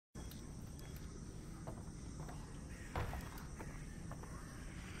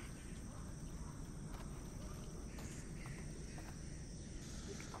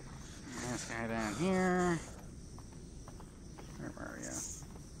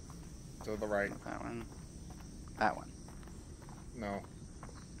to the right. Not that one. That one. No.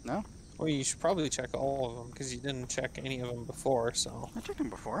 No? Well, you should probably check all of them, because you didn't check any of them before, so... I checked them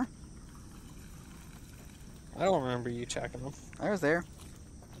before. I don't remember you checking them. I was there.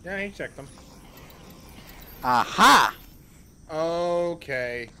 Yeah, he checked them. Aha!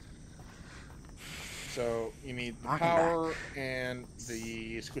 Okay. So, you need the Walking power and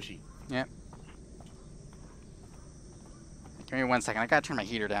the squishy. Yep. Give me 1 second. I gotta turn my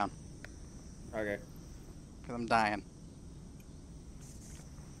heater down. Okay. Because I'm dying.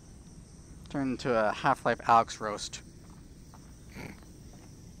 Turn into a Half Life Alyx roast.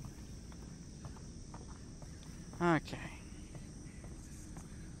 Okay.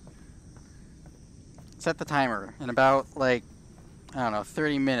 Set the timer. In about, like, I don't know,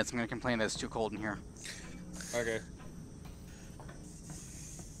 30 minutes, I'm gonna complain that it's too cold in here. Okay.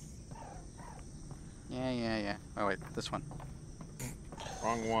 Yeah. Oh, wait, this one.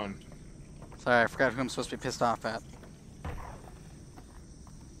 Wrong one. Sorry, I forgot who I'm supposed to be pissed off at.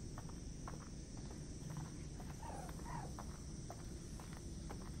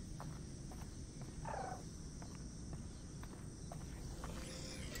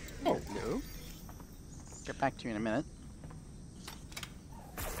 Oh. Hello. Get back to you in a minute.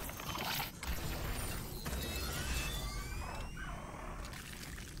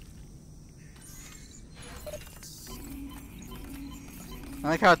 I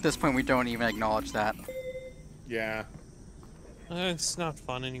like how at this point we don't even acknowledge that. Yeah. It's not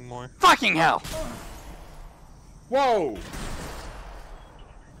fun anymore. Fucking hell! Whoa!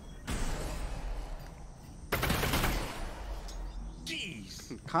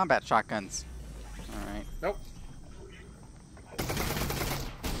 Jeez! Combat shotguns. Alright. Nope.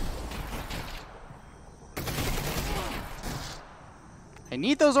 I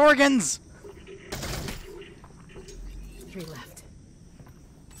need those organs! 3 left.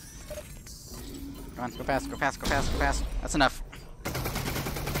 Come on, go fast, go fast, go fast, go fast. That's enough.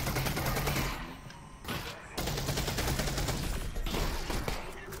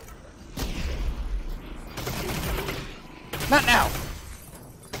 Not now!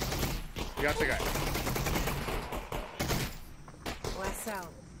 You got the guy. Last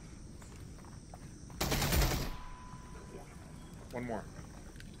out. One more.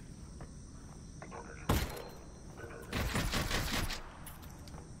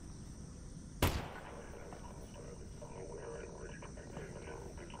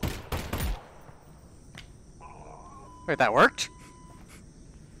 Wait, that worked?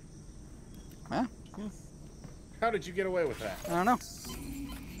 Huh? How did you get away with that? I don't know.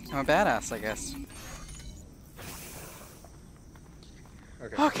 I'm a badass, I guess.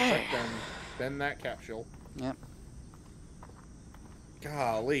 Okay. Okay. Then that capsule. Yep.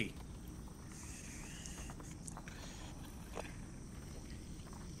 Golly.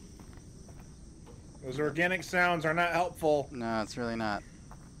 Those organic sounds are not helpful. No, it's really not.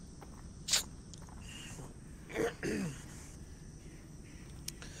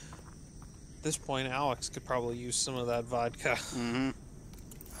 At this point, Alex could probably use some of that vodka. Mm-hmm.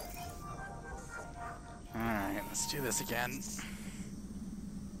 Alright, let's do this again.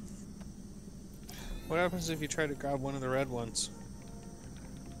 What happens if you try to grab one of the red ones?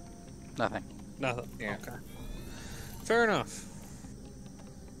 Nothing. Nothing. Yeah. Okay. Fair enough.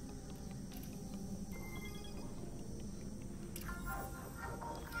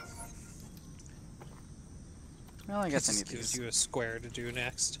 Well, I guess I need gives these. you a square to do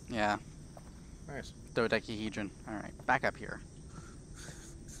next. Yeah. Nice. Dodecahedron. Alright, back up here.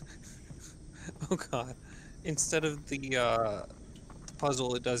 Oh god. Instead of the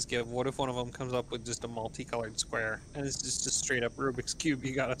puzzle it does give, what if one of them comes up with just a multicolored square and it's just a straight up Rubik's Cube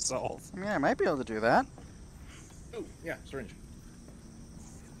you gotta solve? I mean, I might be able to do that. Oh, yeah, syringe.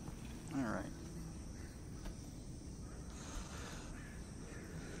 Alright.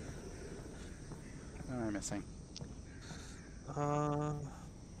 What am I missing?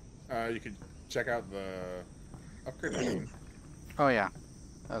 You could check out the upgrade machine. Oh yeah.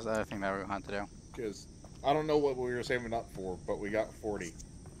 That was the other thing that we wanted to do. Because I don't know what we were saving up for, but we got 40.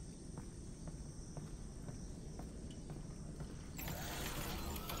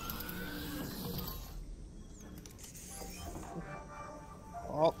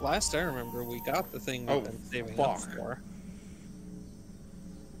 Well, last I remember, we got the thing we've been saving up for.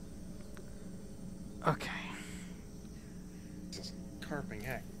 Okay. Just carping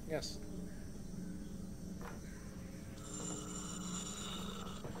heck. Yes.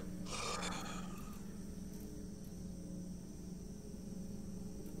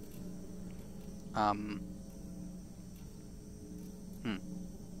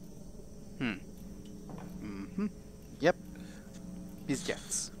 Mm-hmm. Yep. These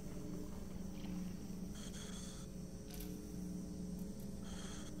gifts.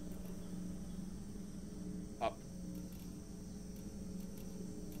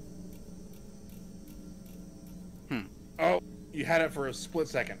 had it for a split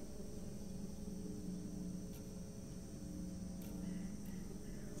second.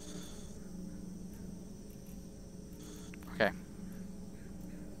 Okay.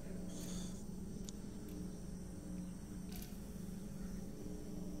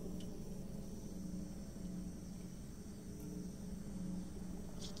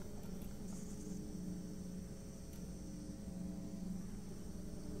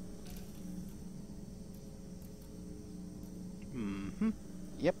 Mm-hmm.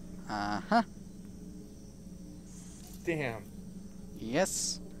 Yep. Uh-huh. Damn.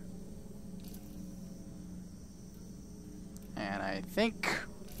 Yes. And I think...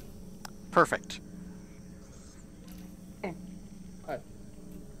 Perfect.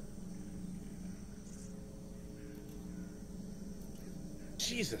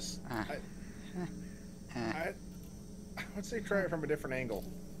 Jesus. Uh, I would say try it from a different angle.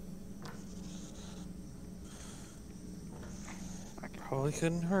 Probably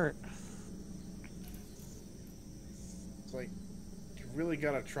couldn't hurt. It's like you really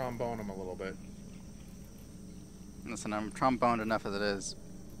gotta trombone him a little bit. Listen, I'm tromboned enough as it is.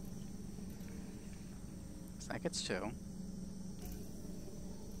 So that gets 2.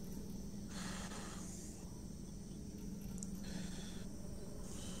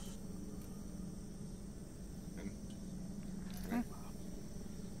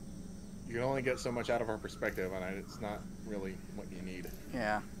 You can only get so much out of our perspective, and it's not really what you need.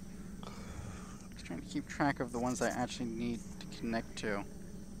 Yeah. Just trying to keep track of the ones I actually need to connect to.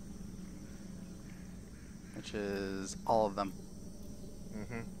 Which is all of them.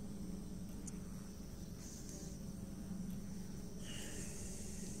 Mm-hmm.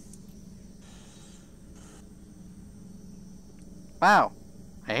 Wow.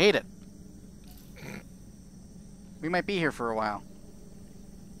 I hate it. We might be here for a while.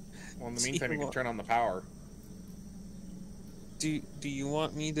 Well, in the meantime, you can turn on the power. Do you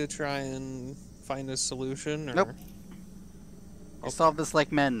want me to try and find a solution? Or... Nope. We'll solve this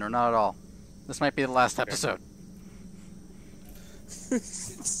like men, or not at all. This might be the last episode.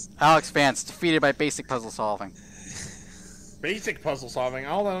 Alyx Vance, defeated by basic puzzle solving. Basic puzzle solving? I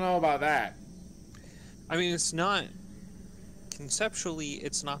don't know about that. I mean, it's not... Conceptually,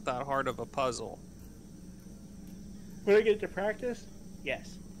 it's not that hard of a puzzle. Will I get to practice?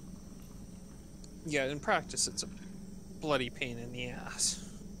 Yes. Yeah, in practice, it's a bloody pain in the ass.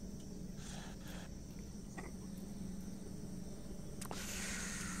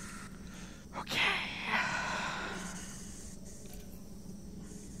 Okay.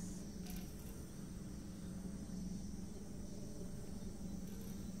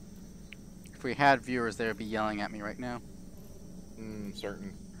 If we had viewers, they would be yelling at me right now.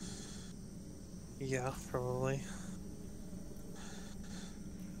 Certain. Yeah, probably.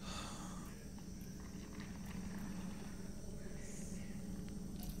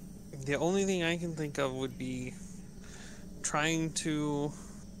 The only thing I can think of would be trying to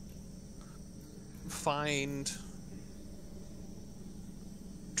find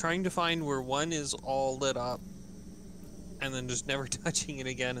where one is all lit up and then just never touching it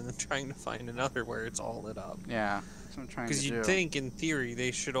again, and then trying to find another where it's all lit up. Yeah, that's what I'm trying to do. Because you'd think, in theory,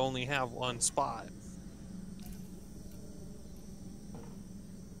 they should only have one spot.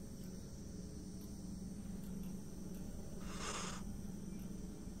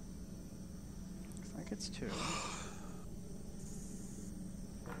 Looks like it's 2.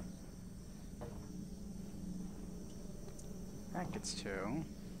 That gets 2.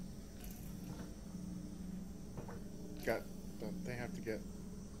 Don't they have to get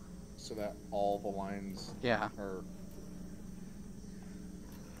so that all the lines Yeah. are...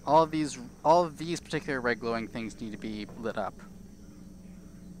 All of these particular red glowing things need to be lit up.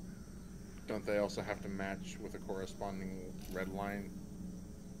 Don't they also have to match with a corresponding red line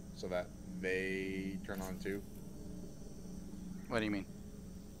so that they turn on too? What do you mean?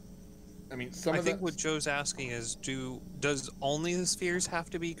 I mean, I think what Joe's asking is, does only the spheres have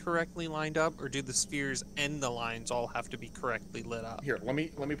to be correctly lined up, or do the spheres and the lines all have to be correctly lit up? Here, let me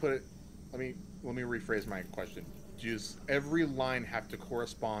rephrase my question. Does every line have to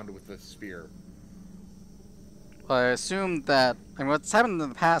correspond with the sphere? Well, I assume that, and what's happened in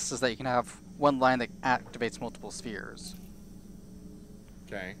the past is that you can have one line that activates multiple spheres.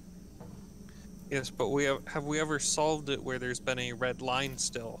 Okay. Yes, but have we ever solved it where there's been a red line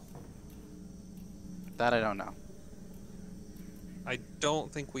still? That I don't know. I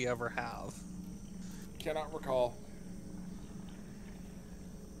don't think we ever have. Cannot recall.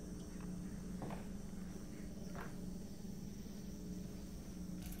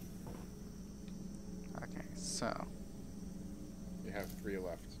 Okay, so You have 3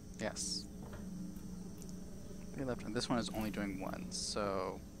 left. yes. 3 left, and this one is only doing 1.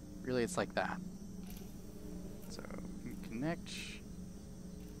 So really, it's like that. So connect.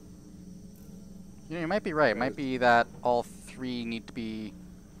 You know, you might be right. It might be that all 3 need to be,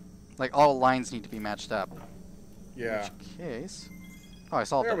 like, all lines need to be matched up. Yeah. In which case, oh, I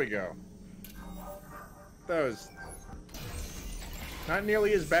solved it. There we go. That was not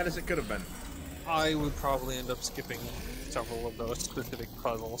nearly as bad as it could have been. I would probably end up skipping several of those specific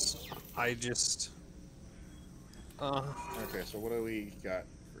puzzles. I just... Okay, so what do we got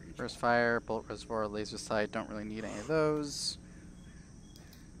for each? Burst fire, bullet reservoir, laser sight. Don't really need any of those.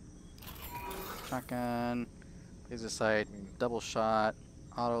 Shotgun, laser sight, double shot,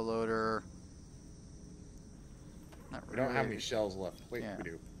 auto loader. Not We really. don't have any shells left. Wait, Yeah. we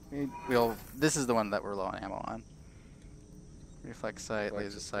do. We'll. This is the one that we're low on ammo on. Reflex sight, Flex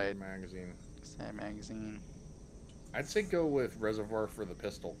laser sight, magazine. sight magazine. I'd say go with reservoir for the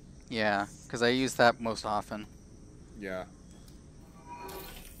pistol. Yeah, because I use that most often. Yeah.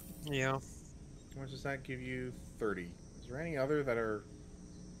 Yeah. How much does that give you? 30. Is there any other that are...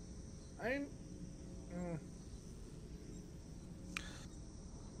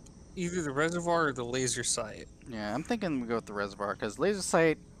 Either the reservoir or the laser sight. Yeah, I'm thinking we go with the reservoir because laser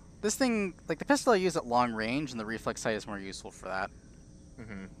sight. This thing, like the pistol, I use at long range, and the reflex sight is more useful for that.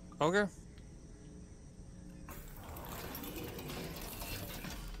 Mm-hmm. Okay.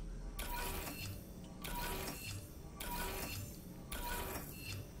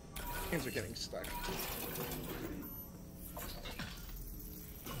 Things are getting stuck.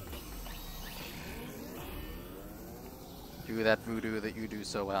 Do that voodoo that you do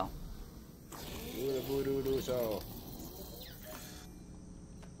so well. Do the voodoo so.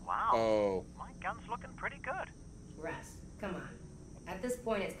 Wow. Oh. My gun's looking pretty good. Russ, come on. At this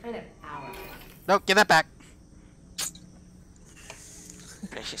point, it's kind of our turn. No, give that back.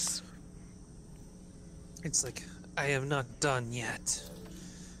 Precious. It's like, I am not done yet.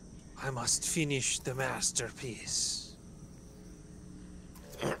 I must finish the masterpiece.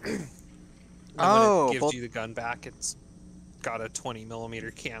 And Oh, when it gives both- you the gun back, it's got a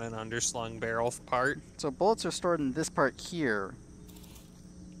 20mm cannon underslung barrel part. So bullets are stored in this part here,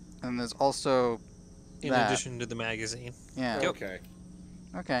 and there's also In that. addition to the magazine. Yeah. Yep. Okay.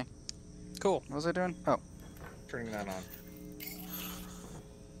 Okay. Cool. What was I doing? Oh. Turning that on.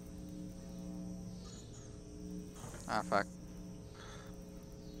 Ah, fuck.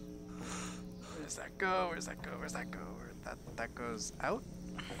 Where does that go? Where does that go? Where does that go? That goes out?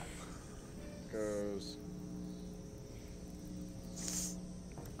 Goes.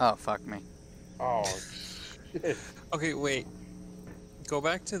 Oh, fuck me. Oh, shit. Okay, wait. Go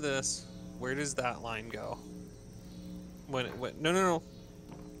back to this. Where does that line go? No.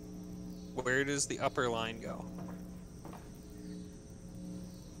 Where does the upper line go?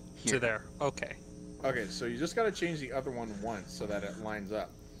 Here. To there. Okay. Okay, so you just gotta change the other one once so that it lines up.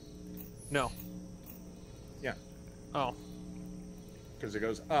 No. Yeah. Oh. Because it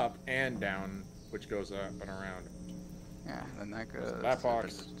goes up and down, which goes up and around. Yeah, and then that goes. That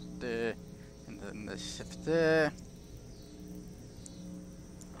box. And then the shift there.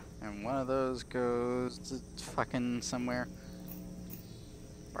 And one of those goes to fucking somewhere.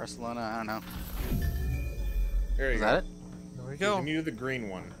 Barcelona, I don't know. There you Is go. that it? There we 'Cause go. You needed the green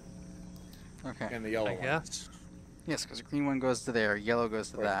one Okay. and the yellow I one. guess. Yes, because the green one goes to there, yellow goes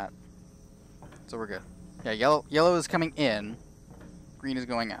to Right. that. So we're good. Yeah, yellow is coming in, green is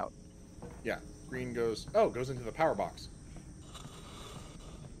going out. Yeah. Green goes. Oh, goes into the power box.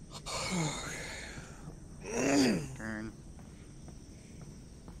 Turn.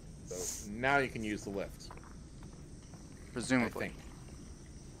 So now you can use the lift. I Presumably. think.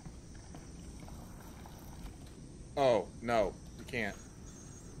 Oh no, you can't.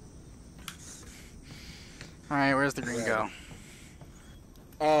 Alright, where's the green Red. go?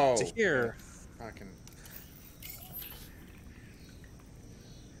 Oh. To here. Fucking.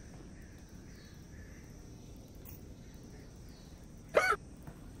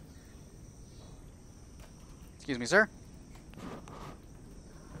 Excuse me, sir?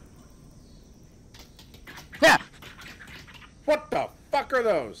 Yeah! What the fuck are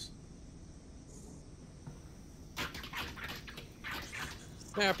those?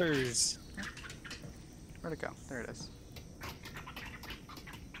 Snappers. Where'd it go? There it is.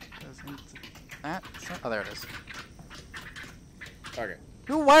 Goes into that. Oh, there it is. Okay.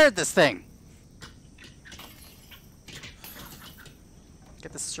 Who wired this thing?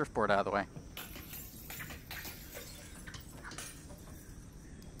 Get this surfboard out of the way.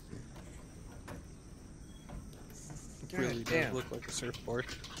 It really does damn. look like a surfboard.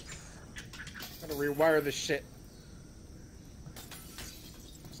 Gotta rewire this shit.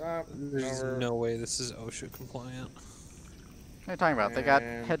 Stop. There's Over. no way this is OSHA compliant. What are you talking about? They got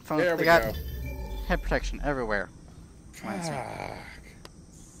And headphones. there They we got go. head protection everywhere. Reminds me. Fuck.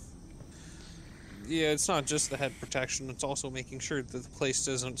 Yeah, it's not just the head protection, it's also making sure that the place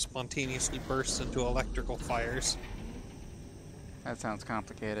doesn't spontaneously burst into electrical fires. That sounds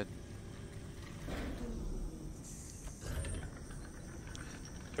complicated.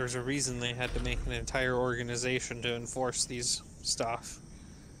 There's a reason they had to make an entire organization to enforce these stuff.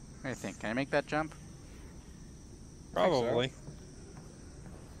 What do you think? Can I make that jump? Probably.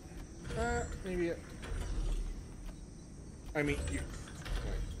 Maybe. I mean, you.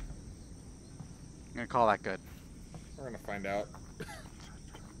 Wait, I'm gonna call that good. we're gonna find out.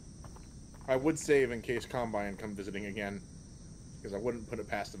 I would save in case Combine come visiting again, because I wouldn't put it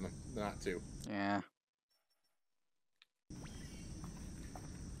past them not to. Yeah.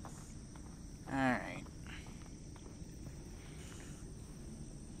 Alright.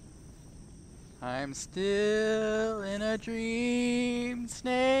 I'm still in a dream,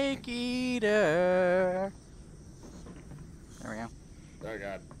 Snake Eater. There we go. Oh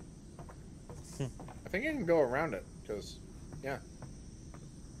god. I think I can go around it, because, yeah.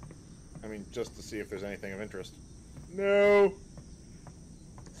 I mean, just to see if there's anything of interest. No!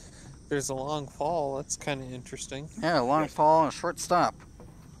 There's a long fall, that's kind of interesting. Yeah, a long Yes. fall and a short stop.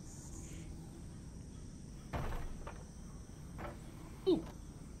 Ooh.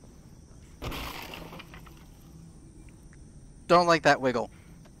 Don't like that wiggle.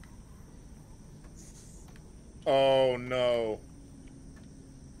 Oh no.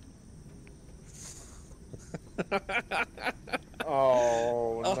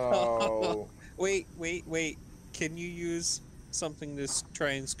 Oh no. Wait. Can you use something to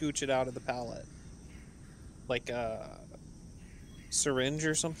try and scooch it out of the pallet? Like a syringe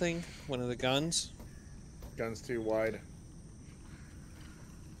or something? One of the guns? Gun's too wide.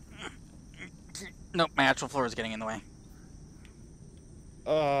 Nope, my actual floor is getting in the way.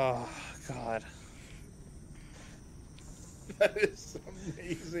 Oh, God. That is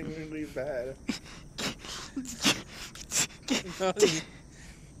amazingly bad.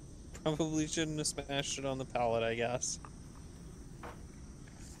 Probably shouldn't have smashed it on the pallet, I guess.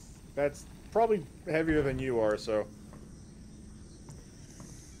 That's probably heavier than you are, so.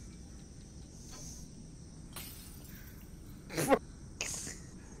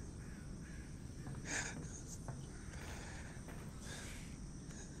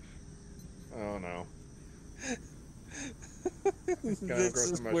 Oh no.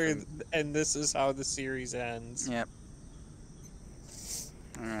 This is where, and this is how the series ends. Yep.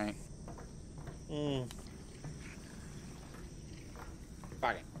 Alright. Mm.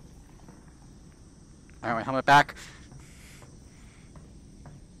 Fuck it. Alright, my helmet back.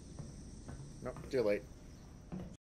 Nope, too late.